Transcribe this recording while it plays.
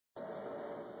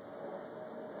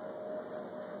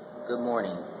Good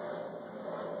morning.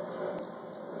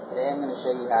 Today I'm going to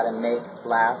show you how to make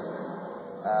flasks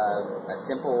a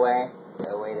simple way,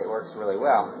 a way that works really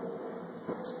well.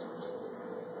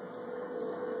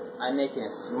 I'm making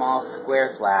a small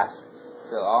square flask,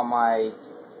 so all my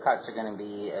cuts are going to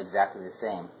be exactly the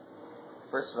same.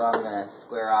 First of all, I'm going to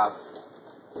square off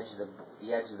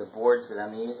the edge of the boards that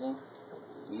I'm using.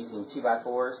 I'm using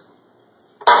 2x4s.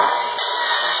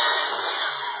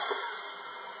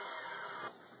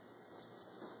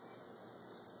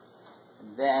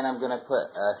 Then I'm going to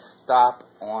put a stop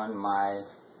on my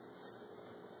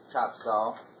chop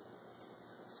saw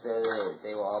so that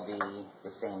they will all be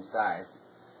the same size.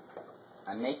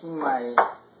 I'm making my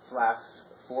flask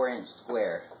 4-inch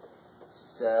square,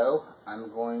 so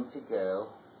I'm going to go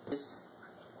this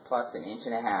plus 1.5 inches,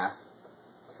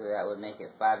 so that would make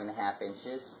it 5.5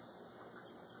 inches.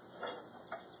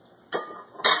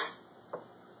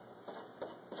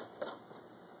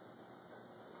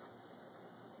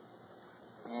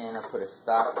 And I'll put a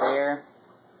stop there.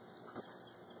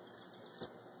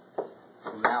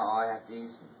 So now all I have to do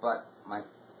is butt my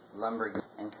lumber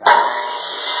and cut.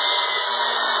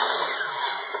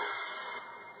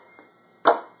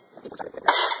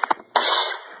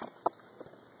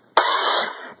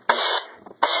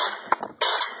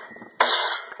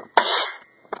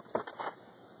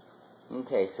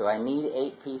 Okay, so I need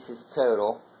 8 pieces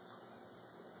total.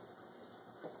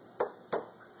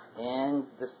 And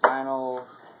the final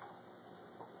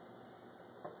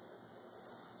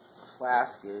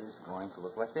flask is going to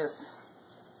look like this.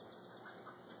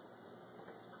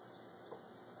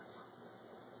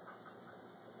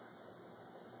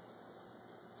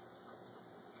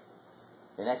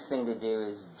 The next thing to do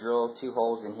is drill 2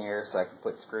 holes in here so I can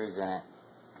put screws in it.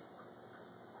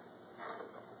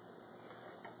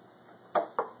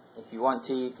 If you want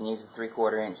to, you can use a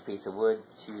 3/4 inch piece of wood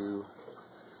to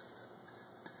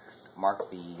mark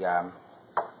the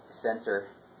center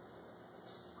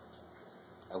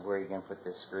of where you're going to put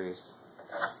the screws.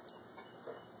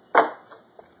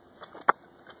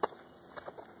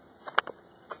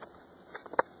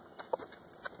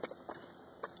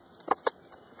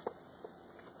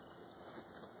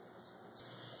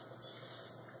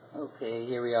 Okay,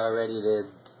 here we are ready to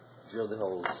drill the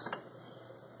holes.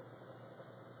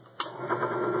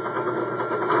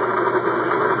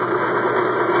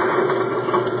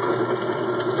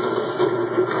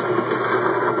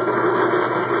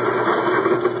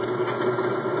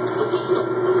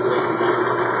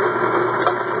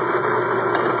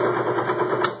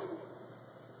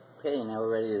 Okay, now we're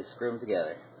ready to screw them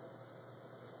together.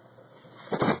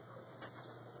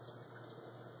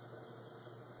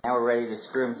 Now we're ready to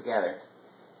screw them together.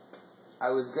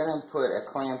 I was going to put a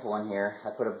clamp on here.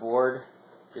 I put a board,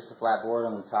 just a flat board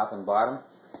on the top and bottom.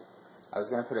 I was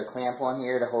going to put a clamp on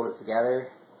here to hold it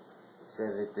together so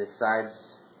that the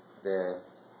sides, the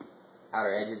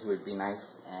outer edges would be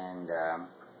nice and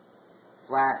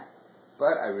flat,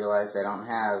 but I realized I don't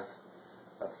have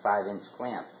a 5-inch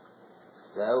clamp.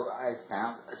 So I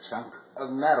found a chunk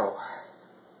of metal,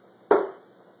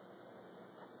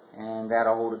 and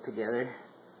that'll hold it together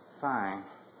fine.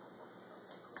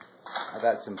 I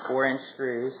got some 4-inch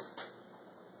screws,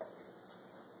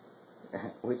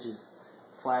 which is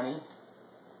plenty.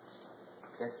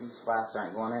 Guess these flasks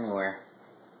aren't going anywhere.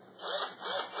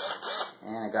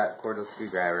 And I got a cordless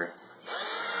screwdriver.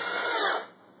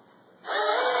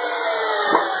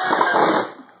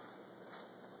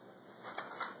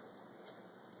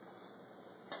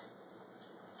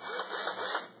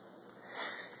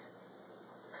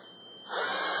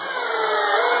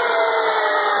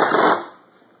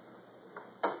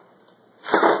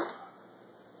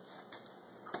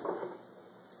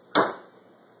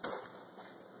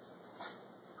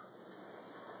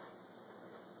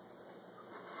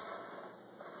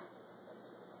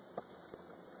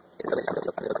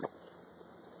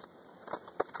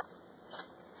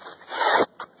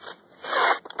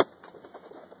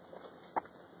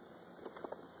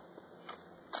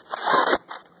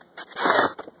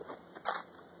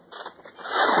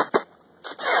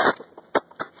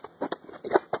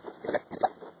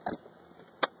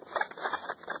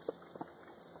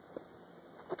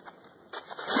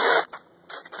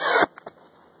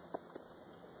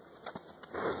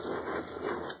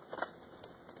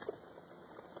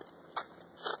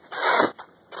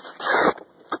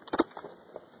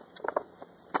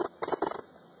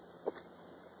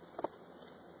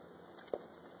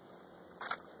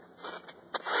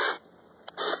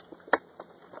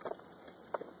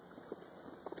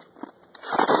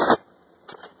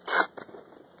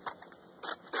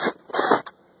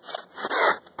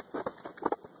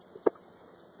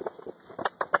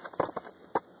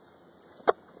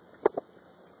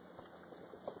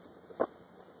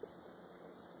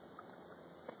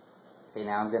 Okay,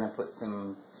 now I'm going to put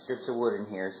some strips of wood in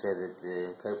here so that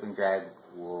the cope and drag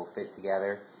will fit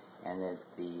together, and that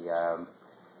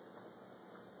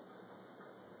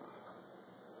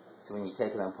so when you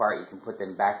take them apart you can put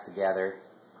them back together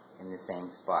in the same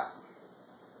spot.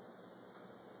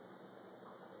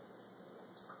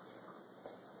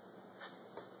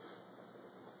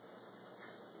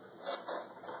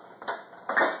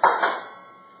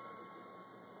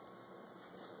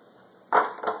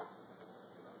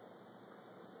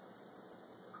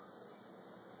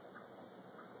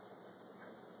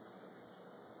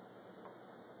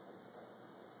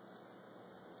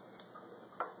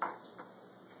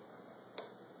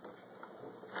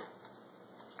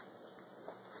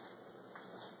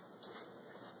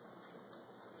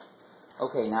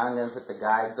 Okay, now I'm going to put the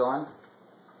guides on,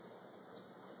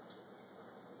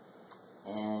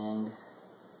 and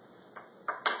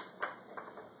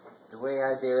the way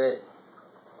I do it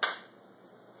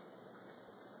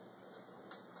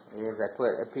is I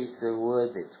put a piece of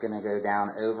wood that's going to go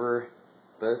down over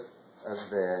both of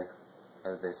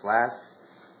the flasks,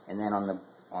 and then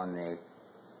on the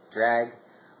drag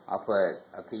I'll put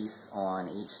a piece on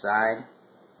each side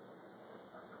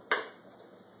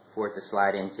for it to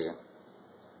slide into.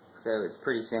 So it's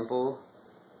pretty simple,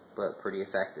 but pretty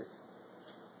effective.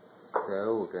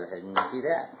 So we'll go ahead and do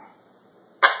that.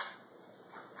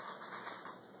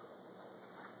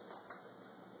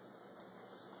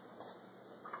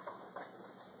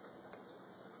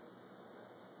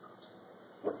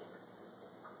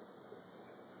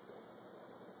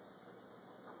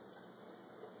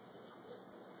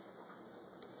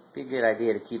 Be a good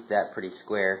idea to keep that pretty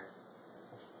square.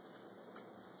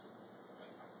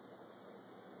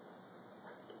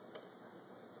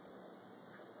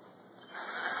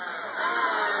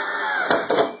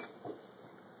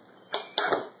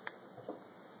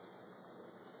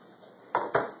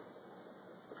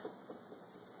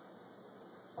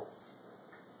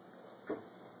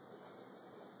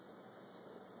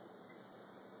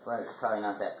 But it's probably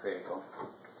not that critical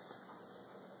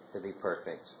to be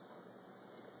perfect.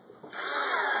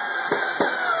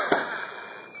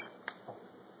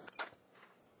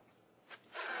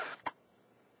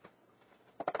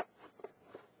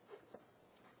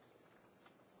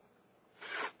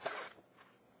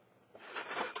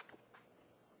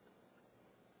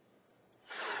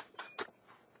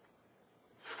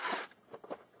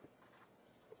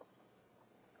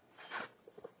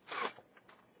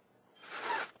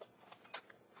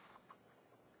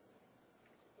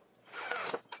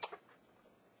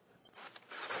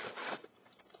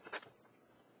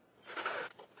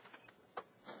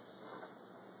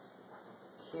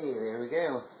 Okay, there we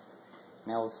go.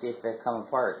 Now we'll see if they come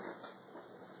apart.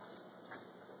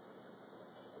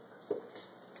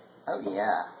 Oh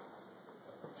yeah.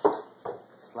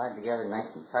 Slide together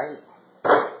nice and tight.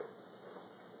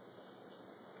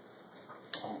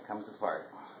 And it comes apart.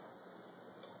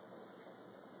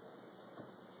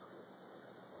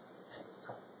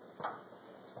 I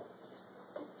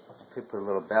could put a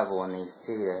little bevel in these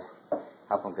too to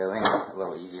help them go in a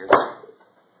little easier.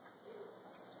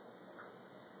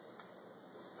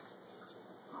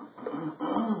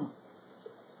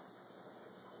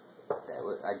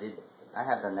 I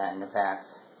have done that in the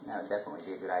past. That would definitely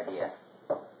be a good idea.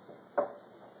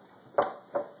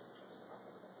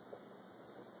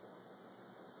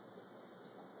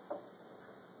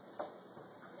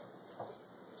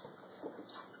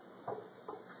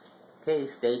 Okay,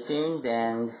 stay tuned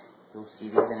and you'll see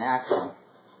these in action.